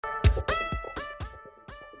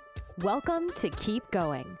Welcome to Keep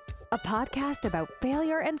Going, a podcast about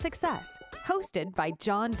failure and success, hosted by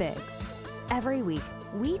John Biggs. Every week,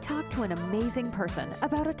 we talk to an amazing person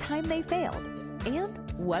about a time they failed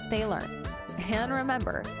and what they learned. And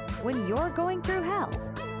remember, when you're going through hell,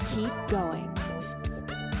 keep going.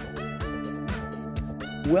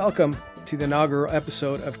 Welcome to the inaugural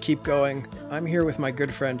episode of Keep Going. I'm here with my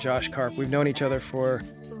good friend Josh Karp. We've known each other for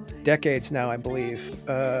decades now, I believe.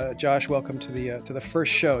 Josh, welcome to the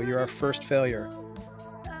first show. You're our first failure.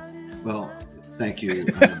 Well, thank you,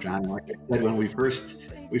 John. Like I said, when we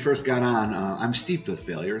first got on, I'm steeped with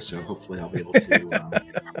failure, so hopefully I'll be able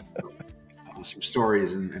to some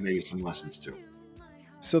stories and maybe some lessons too.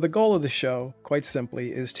 So the goal of the show, quite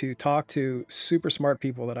simply, is to talk to super smart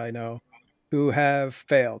people that I know who have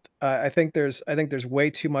failed. I think there's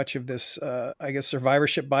way too much of this,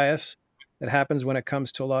 survivorship bias that happens when it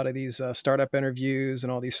comes to a lot of these startup interviews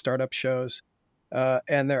and all these startup shows.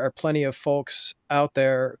 And there are plenty of folks out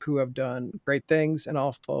there who have done great things and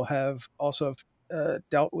also have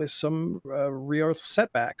dealt with some real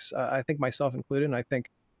setbacks. I think myself included. And I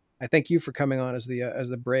thank you for coming on as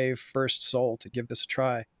the brave first soul to give this a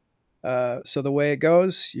try. So the way it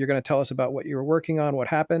goes, you're going to tell us about what you were working on, what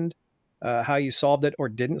happened, how you solved it or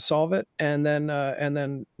didn't solve it, and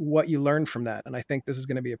then what you learned from that. And I think this is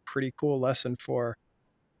going to be a pretty cool lesson for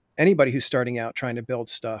anybody who's starting out trying to build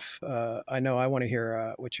stuff. I know I want to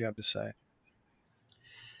hear what you have to say.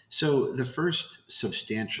 So the first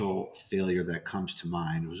substantial failure that comes to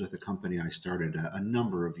mind was with a company I started a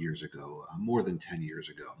number of years ago, more than 10 years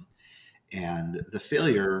ago. And the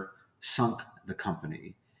failure sunk the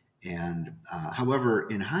company. And however,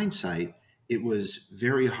 in hindsight, it was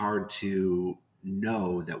very hard to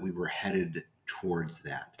know that we were headed towards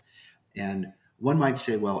that. And one might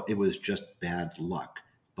say, well, it was just bad luck,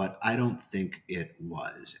 but I don't think it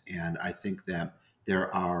was. And I think that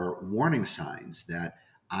there are warning signs that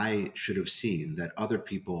I should have seen that other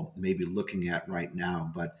people may be looking at right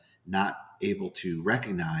now, but not able to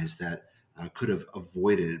recognize that could have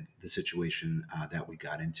avoided the situation that we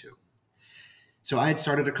got into. So I had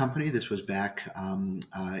started a company. This was back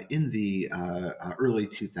in the early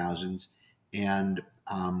 2000s, and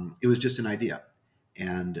it was just an idea.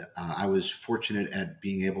 And I was fortunate at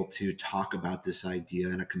being able to talk about this idea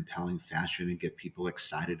in a compelling fashion and get people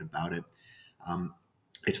excited about it. Um,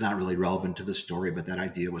 it's not really relevant to the story, but that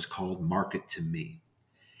idea was called Market to Me.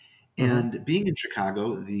 And being in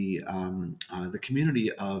Chicago, the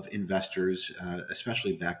community of investors,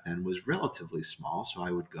 especially back then, was relatively small. So I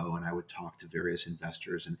would go and I would talk to various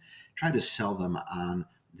investors and try to sell them on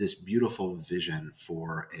this beautiful vision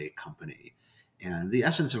for a company. And the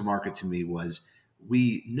essence of Market to Me was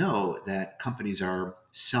we know that companies are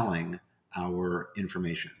selling our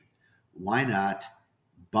information. Why not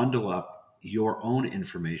bundle up your own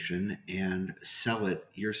information and sell it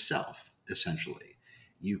yourself, essentially?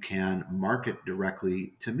 You can market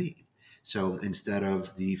directly to me. So instead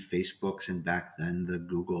of the Facebooks and back then the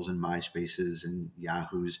Googles and MySpaces and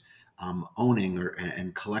Yahoos owning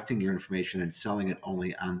and collecting your information and selling it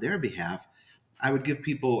only on their behalf, I would give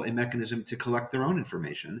people a mechanism to collect their own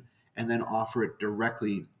information and then offer it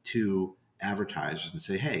directly to advertisers and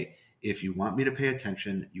say, hey, if you want me to pay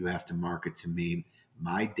attention, you have to market to me.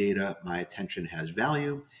 My data, my attention has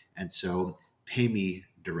value, and so pay me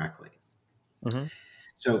directly. Mm-hmm.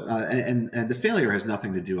 So, and the failure has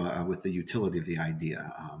nothing to do with the utility of the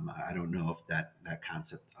idea. I don't know if that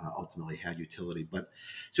concept ultimately had utility, but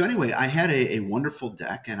so anyway, I had a wonderful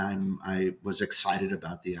deck, and I was excited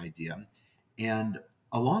about the idea, and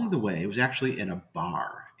along the way, it was actually in a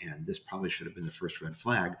bar, and this probably should have been the first red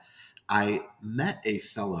flag. I met a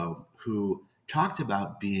fellow who talked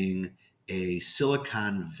about being a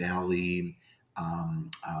Silicon Valley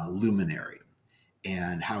luminary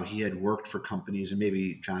and how he had worked for companies. And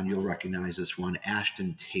maybe, John, you'll recognize this one,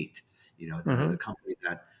 Ashton Tate, the company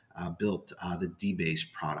that built the D-Base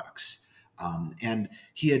products. And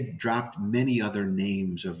he had dropped many other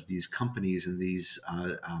names of these companies and these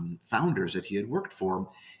founders that he had worked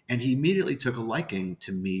for. And he immediately took a liking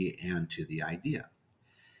to me and to the idea.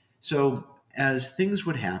 So as things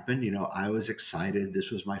would happen, I was excited.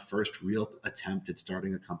 This was my first real attempt at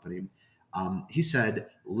starting a company. He said,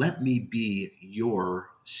 let me be your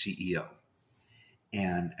CEO.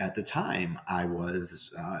 And at the time, I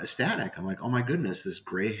was ecstatic. I'm like, oh my goodness, this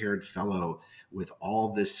gray haired fellow with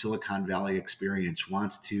all this Silicon Valley experience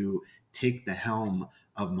wants to take the helm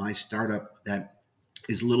of my startup that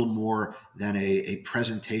is little more than a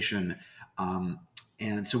presentation.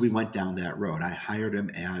 And so we went down that road. I hired him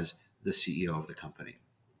as the CEO of the company.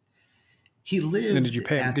 He And lived did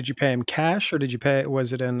you pay him cash or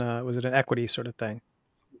was it an equity sort of thing?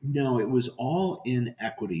 No, it was all in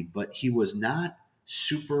equity, but he was not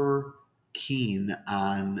super keen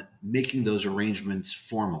on making those arrangements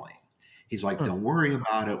formally. He's like, Hmm. "Don't worry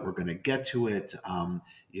about it. We're going to get to it.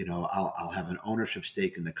 I'll have an ownership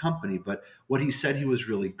stake in the company." But what he said he was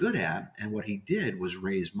really good at, and what he did, was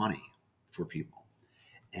raise money for people,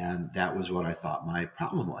 and that was what I thought my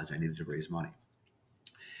problem was. I needed to raise money.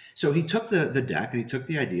 So he took the deck and he took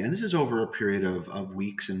the idea, and this is over a period of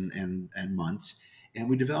weeks and months, and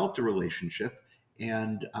we developed a relationship.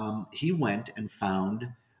 And he went and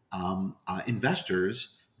found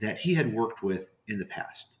investors that he had worked with in the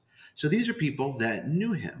past. So these are people that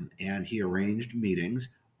knew him, and he arranged meetings,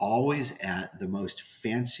 always at the most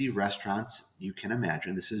fancy restaurants you can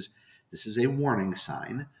imagine. This is a warning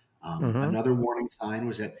sign. Hmm. Another warning sign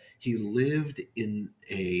was that he lived in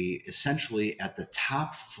a essentially at the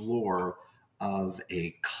top floor of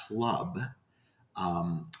a club,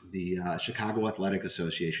 the Chicago Athletic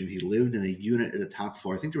Association. He lived in a unit at the top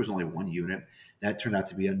floor. I think there was only one unit. That turned out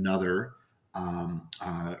to be another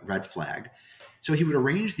red flag. So he would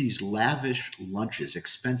arrange these lavish lunches,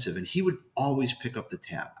 expensive, and he would always pick up the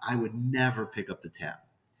tab. I would never pick up the tab.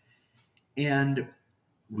 And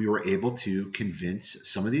we were able to convince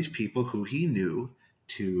some of these people who he knew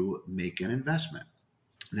to make an investment.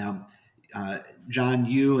 Now, uh, John,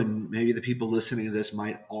 you and maybe the people listening to this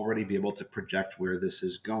might already be able to project where this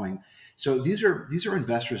is going. So these are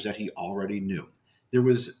investors that he already knew.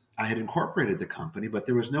 I had incorporated the company, but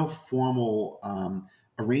there was no formal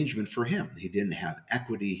arrangement for him. He didn't have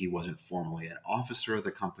equity. He wasn't formally an officer of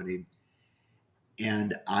the company.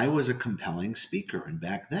 And I was a compelling speaker. And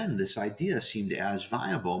back then, this idea seemed as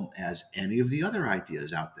viable as any of the other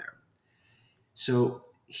ideas out there. So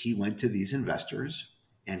he went to these investors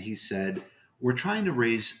and he said, "We're trying to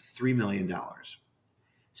raise $3 million.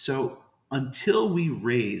 So until we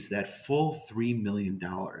raise that full $3 million,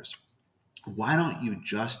 why don't you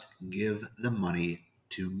just give the money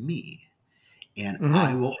to me? And Hmm.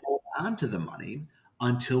 I will hold on to the money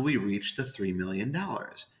until we reach the $3 million.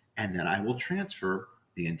 And then I will transfer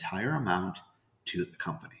the entire amount to the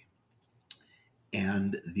company."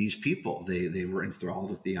 And these people, they were enthralled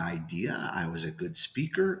with the idea. I was a good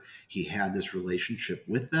speaker. He had this relationship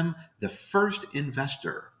with them. The first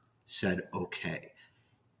investor said okay,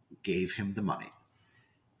 gave him the money.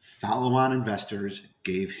 Follow-on investors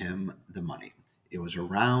gave him the money. It was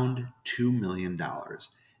around $2 million.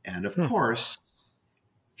 And of Hmm. course,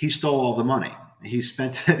 he stole all the money. He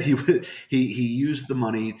spent it. He used the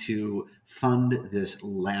money to fund this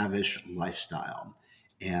lavish lifestyle,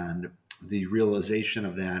 and the realization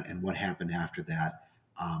of that and what happened after that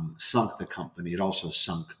sunk the company. It also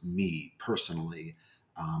sunk me personally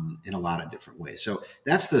in a lot of different ways. So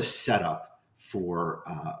that's the setup for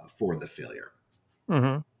the failure.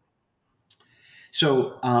 Hmm.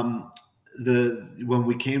 So the when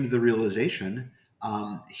we came to the realization,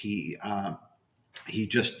 he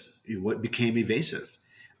just what became evasive.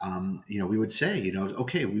 We would say,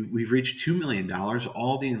 okay, we've reached $2 million.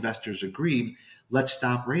 All the investors agreed. Let's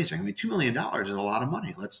stop raising. I mean, $2 million is a lot of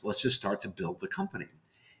money. Let's just start to build the company.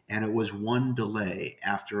 And it was one delay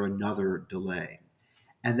after another delay.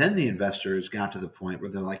 And then the investors got to the point where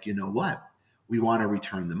they're like, you know what? We want to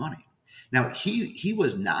return the money. Now he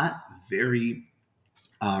was not very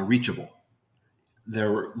reachable.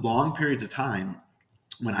 There were long periods of time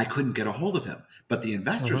when I couldn't get a hold of him. But the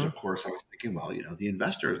investors, Hmm. of course, I was thinking, well, the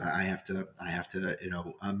investors, I have to,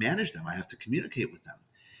 manage them. I have to communicate with them.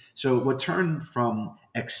 So what turned from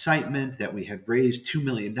excitement that we had raised $2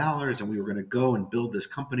 million and we were going to go and build this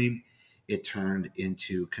company, it turned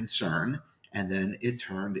into concern, and then it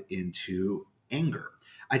turned into anger.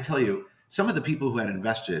 I tell you, some of the people who had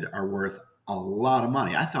invested are worth a lot of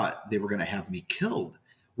money. I thought they were going to have me killed.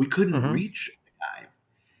 We couldn't Hmm. reach the guy.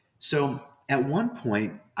 So at one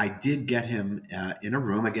point, I did get him in a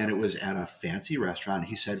room. Again, it was at a fancy restaurant.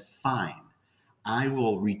 He said, "Fine, I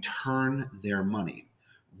will return their money."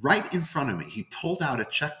 Right in front of me, he pulled out a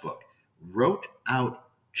checkbook, wrote out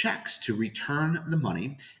checks to return the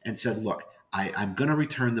money, and said, "Look, I'm going to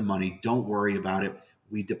return the money. Don't worry about it."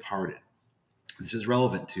 We departed. This is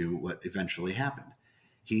relevant to what eventually happened.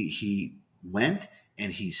 He went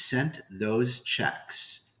and he sent those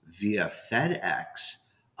checks via FedEx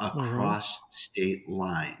Hmm. across state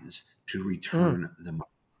lines to Hmm. return the money.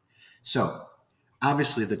 So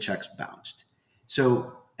obviously the checks bounced.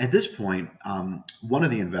 So at this point, one of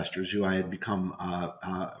the investors who I had become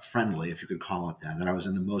friendly, if you could call it that I was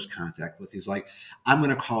in the most contact with, he's like, "I'm going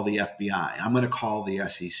to call the FBI. I'm going to call the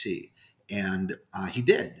SEC." And he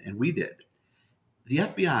did, and we did. The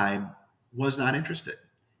FBI was not interested.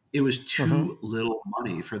 It was Hmm. too little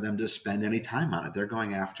money for them to spend any time on it. They're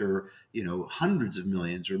going after, hundreds of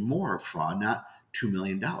millions or more of fraud, not $2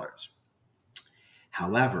 million.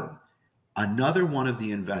 However, another one of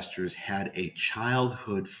the investors had a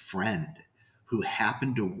childhood friend who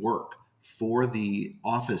happened to work for the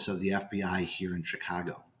office of the FBI here in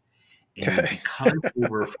Chicago. And Okay. because they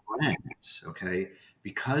were friends, okay,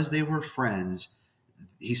 because they were friends,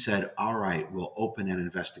 he said, "All right, we'll open an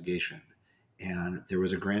investigation." And there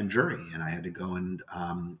was a grand jury, and I had to go and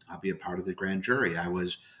I'll be a part of the grand jury. I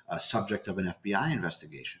was a subject of an FBI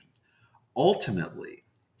investigation. Ultimately,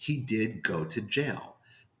 he did go to jail,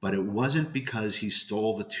 but it wasn't because he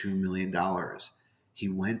stole the $2 million. He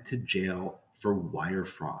went to jail for wire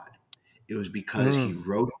fraud. It was because he Mm.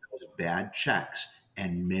 wrote those bad checks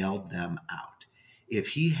and mailed them out. If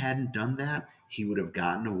he hadn't done that, he would have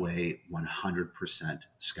gotten away 100%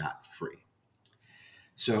 scot free.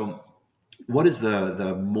 So, what is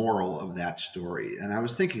the moral of that story? And I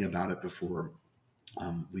was thinking about it before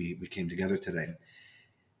we came together today.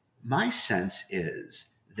 My sense is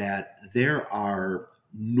that there are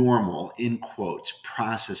normal, in quotes,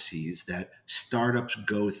 processes that startups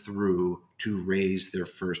go through to raise their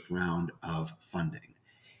first round of funding.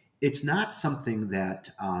 It's not something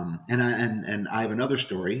that, and I have another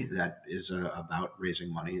story that is about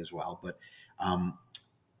raising money as well. But um,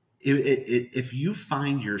 if you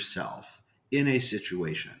find yourself in a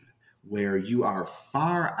situation where you are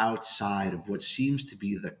far outside of what seems to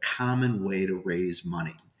be the common way to raise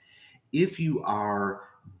money, if you are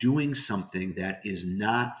doing something that is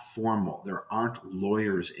not formal, there aren't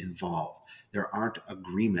lawyers involved, there aren't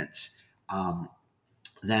agreements,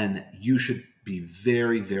 then you should be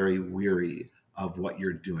very, very weary of what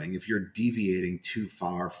you're doing if you're deviating too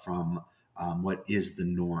far from what is the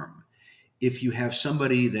norm. If you have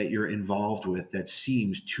somebody that you're involved with that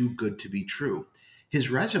seems too good to be true. His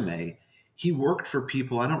resume, he worked for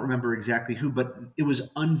people, I don't remember exactly who, but it was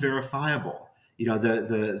unverifiable.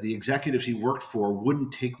 The executives he worked for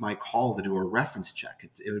wouldn't take my call to do a reference check.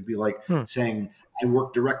 It would be like Hmm. saying, I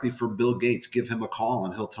work directly for Bill Gates, give him a call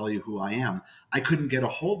and he'll tell you who I am. I couldn't get a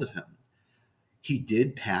hold of him. He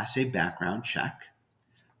did pass a background check,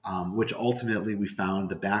 which ultimately we found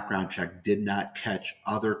the background check did not catch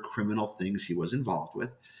other criminal things he was involved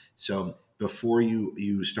with. So before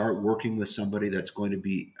you start working with somebody that's going to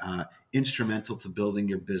be instrumental to building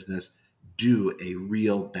your business, do a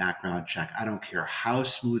real background check. I don't care how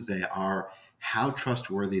smooth they are, how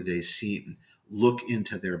trustworthy they seem. Look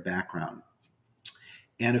into their background.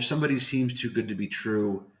 And if somebody seems too good to be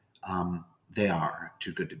true, they are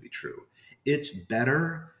too good to be true. It's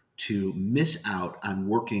better to miss out on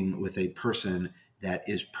working with a person that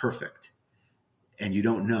is perfect and you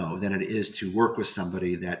don't know than it is to work with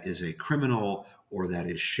somebody that is a criminal or that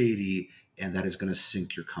is shady and that is going to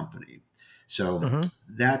sink your company. So Hmm.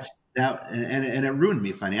 that's that, and it ruined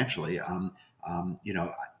me financially.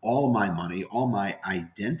 All of my money, all my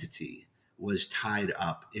identity was tied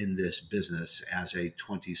up in this business as a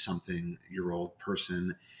 20-something-year-old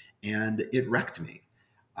person, and it wrecked me.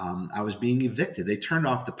 I was being evicted. They turned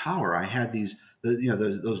off the power. I had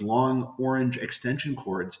those long orange extension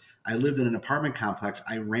cords. I lived in an apartment complex.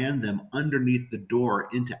 I ran them underneath the door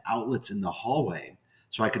into outlets in the hallway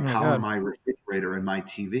so I Oh could my power God. my refrigerator and my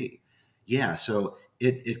TV. Yeah, so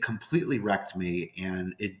it completely wrecked me,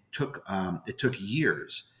 and it took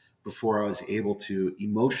years before I was able to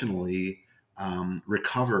emotionally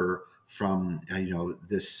recover from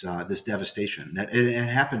this devastation. That it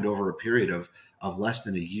happened over a period of less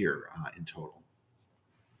than a year in total.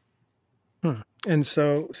 Hmm. And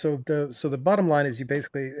so the bottom line is you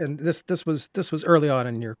basically, and this was early on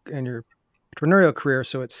in your entrepreneurial career,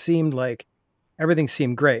 so it seemed like everything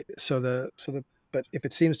seemed great. But if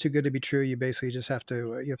it seems too good to be true, you basically just have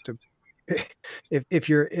to you have to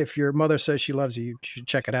if your mother says she loves you, you should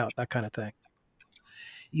check it out, that kind of thing.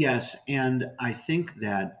 Yes, and I think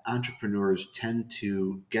that entrepreneurs tend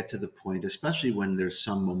to get to the point, especially when there's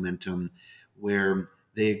some momentum, where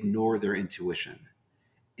they ignore their intuition,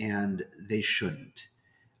 and they shouldn't.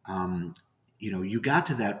 Um, you got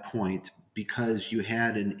to that point because you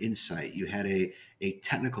had an insight, you had a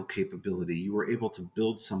technical capability, you were able to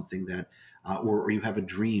build something that, or you have a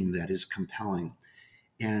dream that is compelling.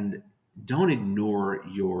 And don't ignore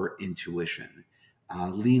your intuition.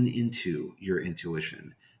 Lean into your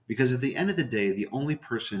intuition. Because at the end of the day, the only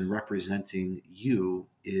person representing you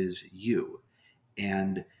is you.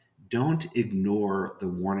 And don't ignore the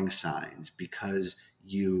warning signs because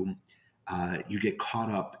you get caught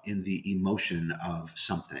up in the emotion of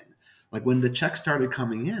something. Like when the checks started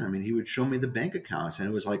coming in, I mean, he would show me the bank accounts, and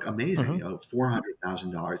it was like amazing. Hmm. You know,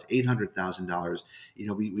 $400,000, $800,000. You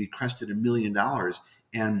know, we crested $1 million,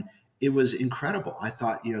 and it was incredible. I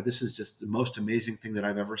thought, you know, this is just the most amazing thing that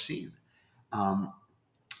I've ever seen. Um,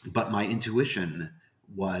 but my intuition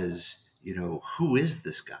was, you know, who is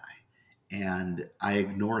this guy? And I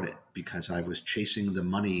ignored it because I was chasing the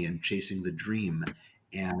money and chasing the dream,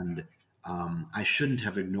 and I shouldn't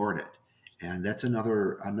have ignored it. And that's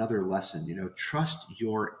another lesson. You know, trust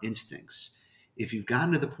your instincts. If you've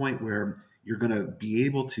gotten to the point where you're going to be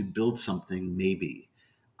able to build something, maybe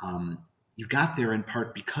you got there in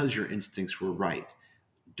part because your instincts were right.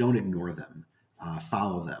 Don't ignore them,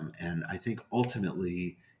 follow them, and I think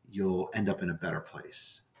ultimately you'll end up in a better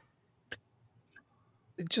place.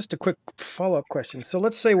 Just a quick follow-up question. So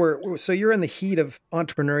let's say so you're in the heat of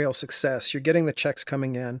entrepreneurial success. You're getting the checks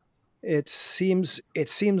coming in. It seems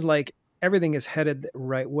like everything is headed the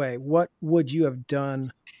right way. What would you have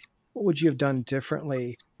done? What would you have done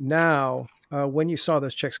differently now when you saw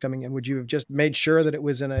those checks coming in? Would you have just made sure that it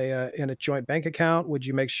was in a joint bank account? Would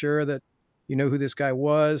you make sure that you know who this guy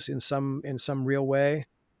was in some real way?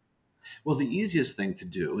 Well, the easiest thing to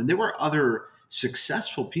do, and there were other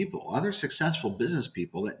successful people, other successful business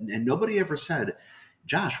people, and nobody ever said,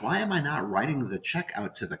 Josh, why am I not writing the check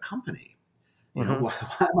out to the company? You know, Hmm. why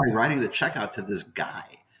am I writing the check out to this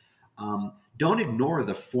guy? Don't ignore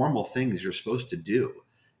the formal things you're supposed to do.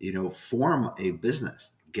 You know, form a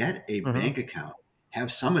business, get a Hmm. bank account,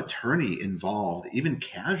 have some attorney involved, even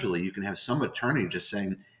casually. You can have some attorney just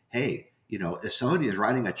saying, hey, you know, if somebody is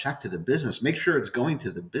writing a check to the business, make sure it's going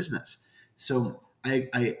to the business. So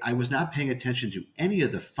I was not paying attention to any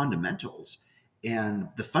of the fundamentals, and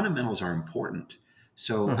the fundamentals are important.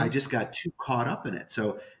 So I Hmm. just got too caught up in it.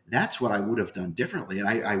 So that's what I would have done differently. And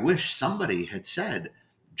I wish somebody had said,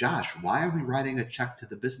 Josh, why are we writing a check to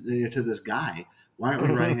the business to this guy? Why aren't we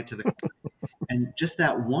Hmm. writing it to the company? And just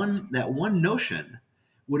that one notion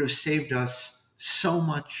would have saved us so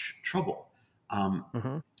much trouble. Um,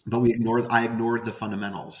 Hmm. but I ignored the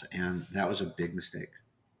fundamentals, and that was a big mistake.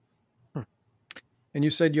 And you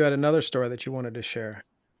said you had another story that you wanted to share.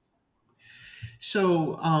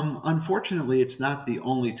 So unfortunately, it's not the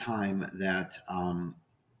only time that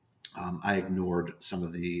I ignored some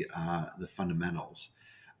of the fundamentals.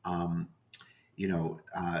 Um,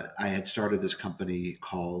 I had started this company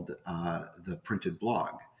called the Printed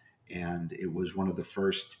Blog, and it was one of the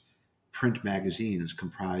first print magazines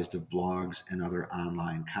comprised of blogs and other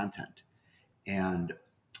online content. And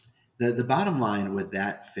the bottom line with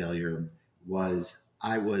that failure was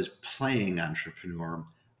I was playing entrepreneur,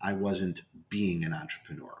 I wasn't being an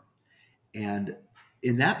entrepreneur. And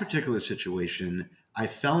in that particular situation, I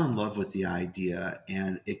fell in love with the idea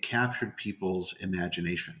and it captured people's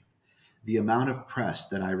imagination. The amount of press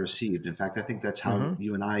that I received, in fact, I think that's how Hmm.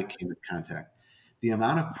 you and I came in contact. The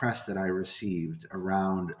amount of press that I received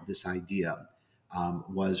around this idea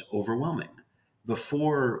was overwhelming.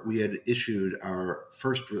 Before we had issued our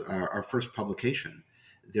first publication,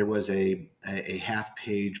 there was a half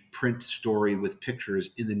page print story with pictures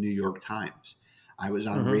in the New York Times. I was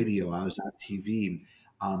on Hmm. radio, I was on TV.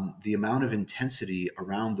 The amount of intensity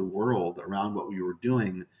around the world around what we were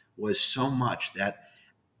doing was so much that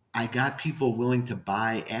I got people willing to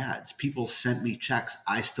buy ads. People sent me checks.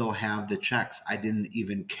 I still have the checks. I didn't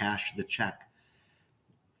even cash the check.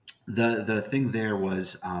 The thing there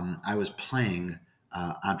was I was playing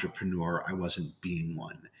entrepreneur. I wasn't being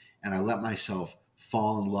one, and I let myself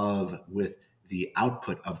fall in love with the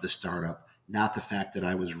output of the startup, not the fact that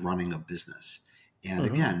I was running a business. And Hmm.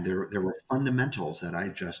 again, there were fundamentals that I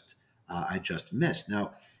just missed.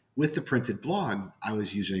 Now, with the printed blog, I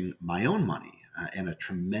was using my own money and a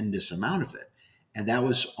tremendous amount of it, and that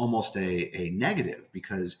was almost a negative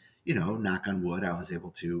because, you know, knock on wood, I was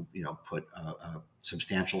able to, you know, put a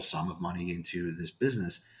substantial sum of money into this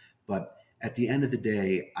business. But at the end of the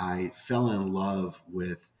day, I fell in love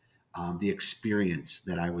with the experience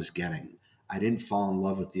that I was getting. I didn't fall in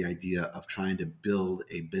love with the idea of trying to build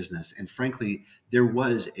a business. And frankly, there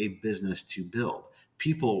was a business to build.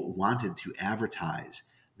 People wanted to advertise.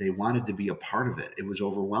 They wanted to be a part of it. It was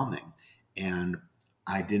overwhelming. And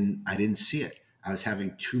I didn't see it. I was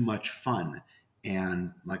having too much fun.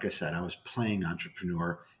 And like I said, I was playing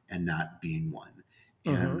entrepreneur and not being one.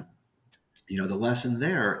 Hmm. And, you know, the lesson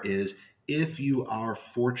there is if you are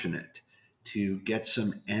fortunate to get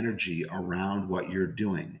some energy around what you're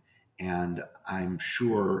doing, and I'm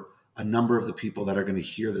sure a number of the people that are going to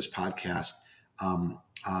hear this podcast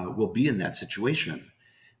will be in that situation,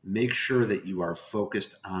 make sure that you are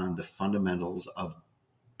focused on the fundamentals of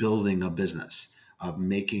building a business, of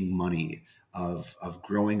making money, of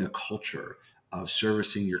growing a culture, of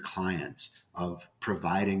servicing your clients, of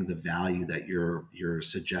providing the value that you're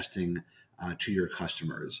suggesting to your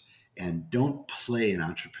customers. And don't play an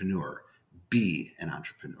entrepreneur, be an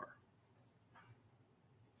entrepreneur.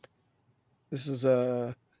 This is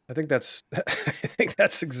I think that's I think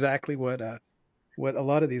that's exactly what a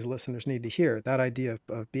lot of these listeners need to hear. That idea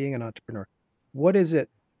of being an entrepreneur. What is it?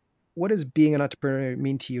 What does being an entrepreneur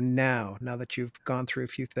mean to you now? Now that you've gone through a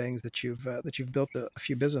few things, that you've built a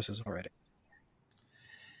few businesses already.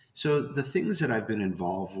 So the things that I've been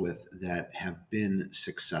involved with that have been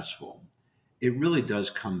successful, it really does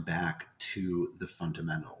come back to the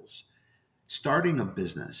fundamentals. Starting a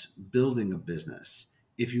business, building a business,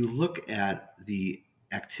 if you look at the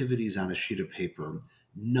activities on a sheet of paper,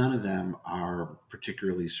 none of them are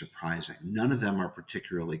particularly surprising. None of them are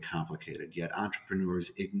particularly complicated, yet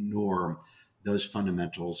entrepreneurs ignore those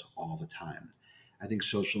fundamentals all the time. I think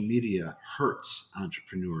social media hurts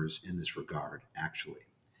entrepreneurs in this regard, actually.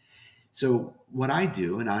 So what I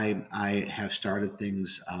do, and I have started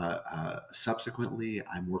things subsequently.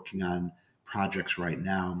 I'm working on projects right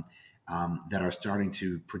now that are starting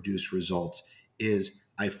to produce results. Is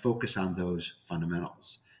I focus on those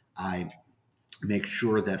fundamentals. I make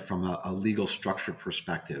sure that from a legal structure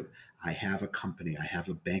perspective, I have a company, I have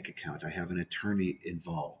a bank account, I have an attorney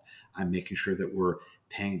involved. I'm making sure that we're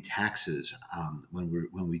paying taxes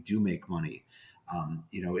when we do make money.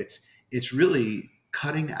 It's really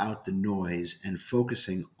cutting out the noise and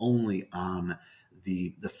focusing only on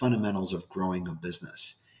the fundamentals of growing a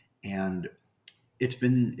business. And it's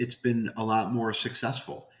been a lot more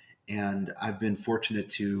successful. And I've been fortunate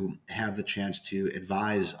to have the chance to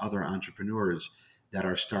advise other entrepreneurs that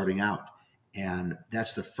are starting out. And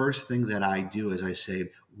that's the first thing that I do is I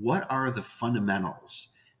say, what are the fundamentals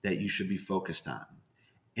that you should be focused on?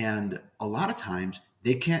 And a lot of times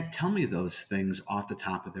they can't tell me those things off the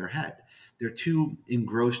top of their head. They're too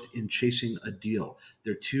engrossed in chasing a deal.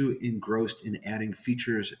 They're too engrossed in adding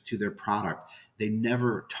features to their product. They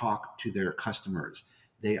never talk to their customers.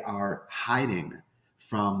 They are hiding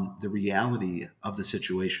from the reality of the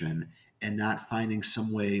situation and not finding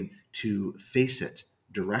some way to face it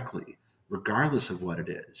directly, regardless of what it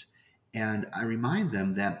is. And I remind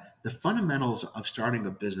them that the fundamentals of starting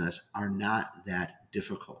a business are not that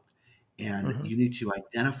difficult. And Mhm. you need to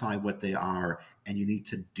identify what they are and you need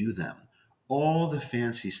to do them. All the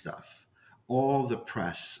fancy stuff, all the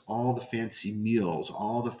press, all the fancy meals,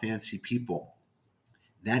 all the fancy people,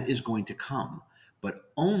 that is going to come,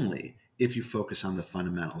 but only if you focus on the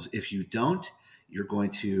fundamentals. If you don't, you're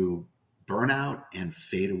going to burn out and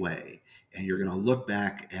fade away. And you're going to look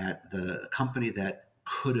back at the company that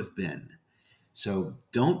could have been. So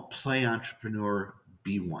don't play entrepreneur,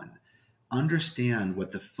 be one. Understand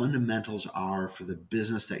what the fundamentals are for the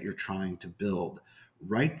business that you're trying to build.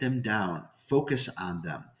 Write them down, focus on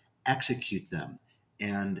them, execute them,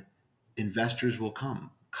 and investors will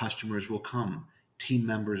come, customers will come, team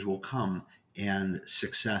members will come, and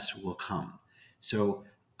success will come. So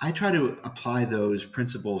I try to apply those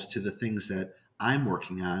principles to the things that I'm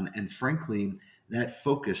working on. And frankly, that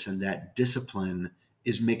focus and that discipline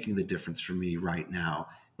is making the difference for me right now.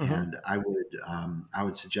 Mhm. And I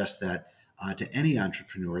would suggest that to any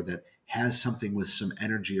entrepreneur that has something with some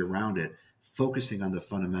energy around it, focusing on the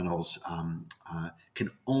fundamentals can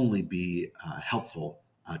only be helpful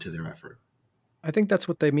to their effort. I think that's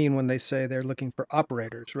what they mean when they say they're looking for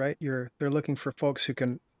operators, right? They're looking for folks who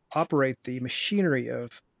can operate the machinery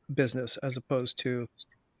of business as opposed to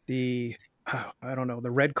the I don't know, the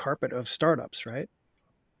red carpet of startups, right?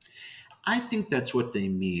 I think that's what they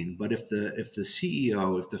mean. But if the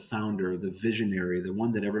CEO, if the founder, the visionary, the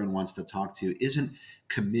one that everyone wants to talk to, isn't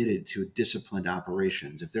committed to disciplined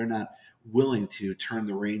operations, if they're not willing to turn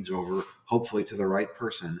the reins over, hopefully to the right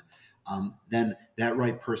person, then that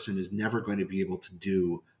right person is never going to be able to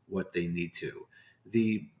do what they need to.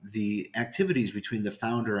 The activities between the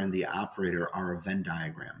founder and the operator are a Venn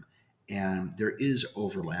diagram, and there is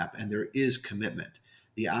overlap and there is commitment.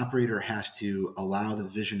 The operator has to allow the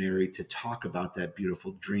visionary to talk about that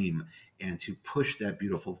beautiful dream and to push that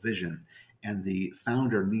beautiful vision. And the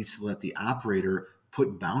founder needs to let the operator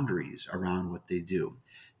put boundaries around what they do.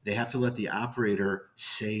 They have to let the operator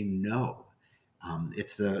say no.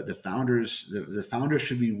 It's the founders. The founders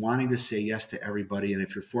should be wanting to say yes to everybody. And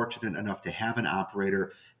if you're fortunate enough to have an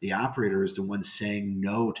operator, the operator is the one saying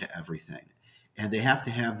no to everything. And they have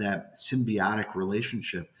to have that symbiotic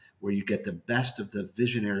relationship where you get the best of the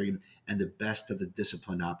visionary and the best of the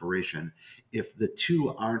disciplined operation. If the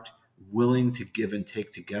two aren't willing to give and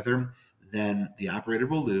take together, then the operator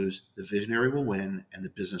will lose, the visionary will win, and the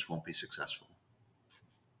business won't be successful.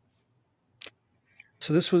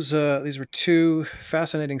 So these were two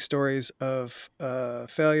fascinating stories of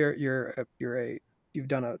failure. You've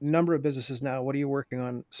done a number of businesses now. What are you working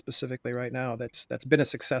on specifically right now that's been a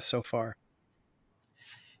success so far?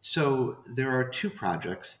 So there are two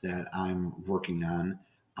projects that I'm working on,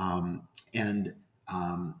 and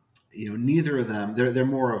um, neither of them they're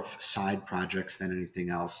more of side projects than anything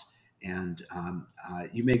else. And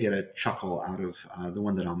you may get a chuckle out of the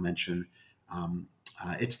one that I'll mention. Um,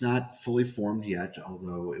 it's not fully formed yet,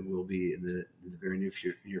 although it will be in the very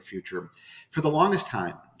near future. For the longest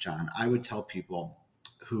time, John, I would tell people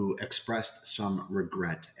who expressed some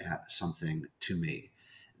regret at something to me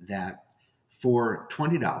that for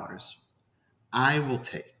 $20, I will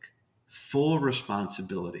take full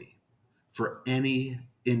responsibility for any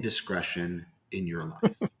indiscretion in your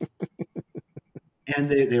life. And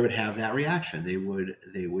they would have that reaction. They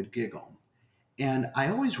would giggle. And I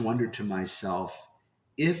always wondered to myself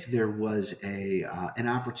if there was a an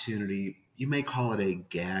opportunity. You may call it a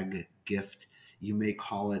gag gift. You may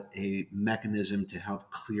call it a mechanism to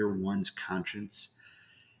help clear one's conscience,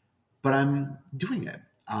 but I'm doing it.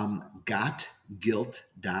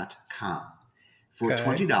 Gotguilt.com. For Okay.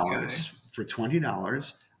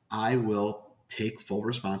 $20, I will take full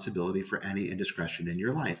responsibility for any indiscretion in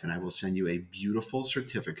your life, and I will send you a beautiful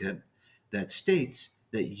certificate that states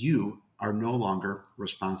that you are no longer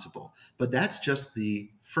responsible. But that's just the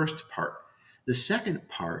first part. The second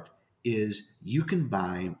part is you can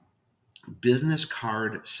buy business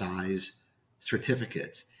card size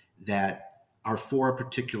certificates that are for a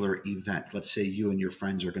particular event. Let's say you and your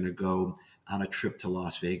friends are going to go on a trip to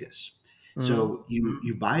Las Vegas. Hmm. So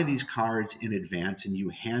you buy these cards in advance and you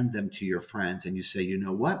hand them to your friends and you say, you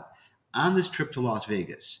know what? On this trip to Las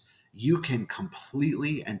Vegas, you can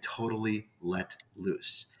completely and totally let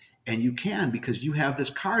loose. And you can because you have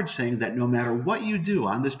this card saying that no matter what you do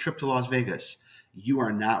on this trip to Las Vegas, you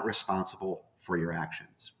are not responsible for your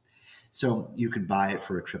actions. So you can buy it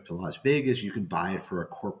for a trip to Las Vegas. You can buy it for a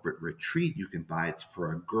corporate retreat. You can buy it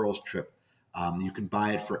for a girls' trip. You can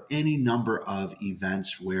buy it for any number of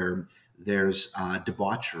events where there's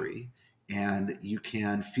debauchery, and you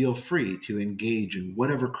can feel free to engage in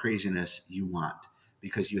whatever craziness you want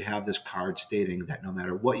because you have this card stating that no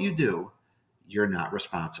matter what you do, you're not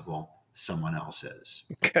responsible. Someone else is.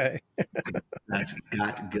 Okay. That's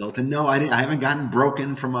got guilt. And no, I haven't gotten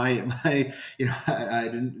broken from my. I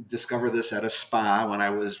didn't discover this at a spa when I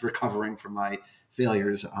was recovering from my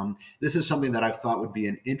failures. This is something that I've thought would be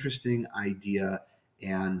an interesting idea,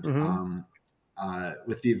 and Hmm.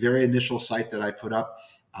 with the very initial site that I put up,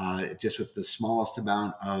 just with the smallest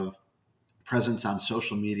amount of presence on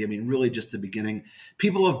social media. I mean, really just the beginning.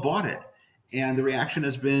 People have bought it. And the reaction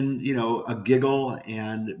has been, a giggle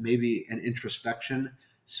and maybe an introspection.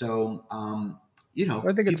 So, I think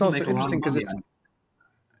it's people also make a lot of interesting because money on.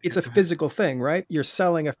 it's Yeah, a go ahead. physical thing, right? You're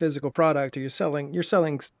selling a physical product, or you're selling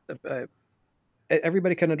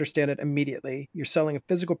everybody can understand it immediately. You're selling a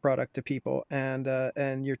physical product to people,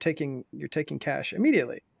 and you're taking cash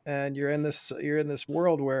immediately. And you're in this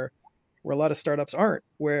world where a lot of startups aren't,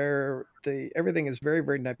 where the everything is very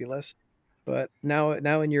very nebulous. But now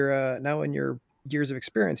in your years of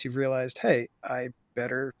experience, you've realized, hey, I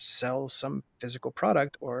better sell some physical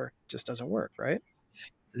product, or it just doesn't work, right?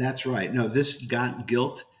 That's right. No, this got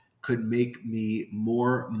guilt could make me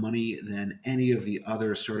more money than any of the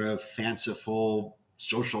other sort of fanciful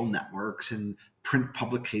social networks and print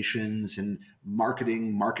publications and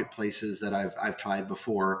marketing marketplaces that I've tried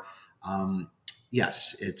before. Um,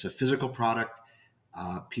 yes, it's a physical product.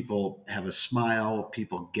 People have a smile.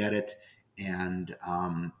 People get it, and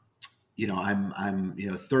I'm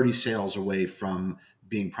 30 sales away from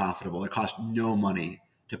being profitable. It cost no money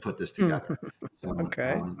to put this Hmm. together. So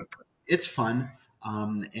Okay. it's fun.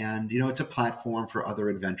 And it's a platform for other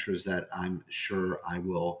adventures that I'm sure I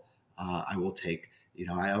will take.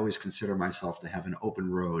 I always consider myself to have an open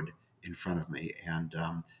road in front of me. And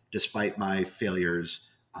despite my failures,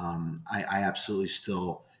 I absolutely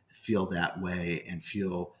still feel that way and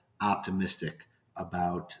feel optimistic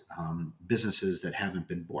about businesses that haven't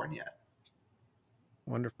been born yet.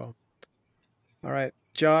 Wonderful. All right,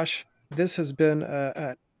 Josh, this has been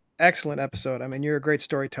an excellent episode. I mean, you're a great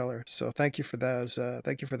storyteller, so thank you for those.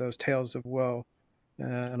 Thank you for those tales of woe,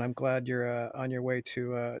 and I'm glad you're on your way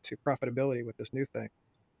to profitability with this new thing.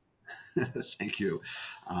 Thank you,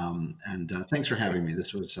 and thanks for having me.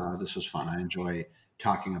 This was fun. I enjoy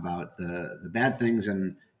talking about the bad things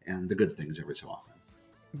and the good things every so often.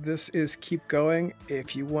 This is Keep Going.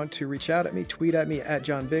 If you want to reach out at me, tweet at me at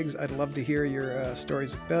John Biggs. I'd love to hear your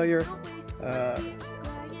stories of failure. Uh,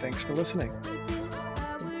 Thanks for listening.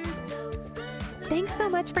 Thanks so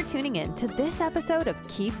much for tuning in to this episode of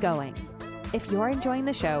Keep Going. If you're enjoying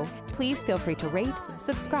the show, please feel free to rate,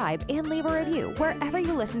 subscribe, and leave a review wherever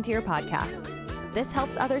you listen to your podcasts. This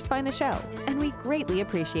helps others find the show, and we greatly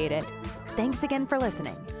appreciate it. Thanks again for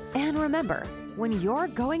listening. And remember, when you're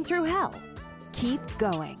going through hell, keep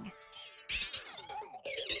going.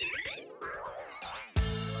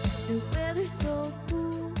 The weather's so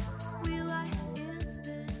cool.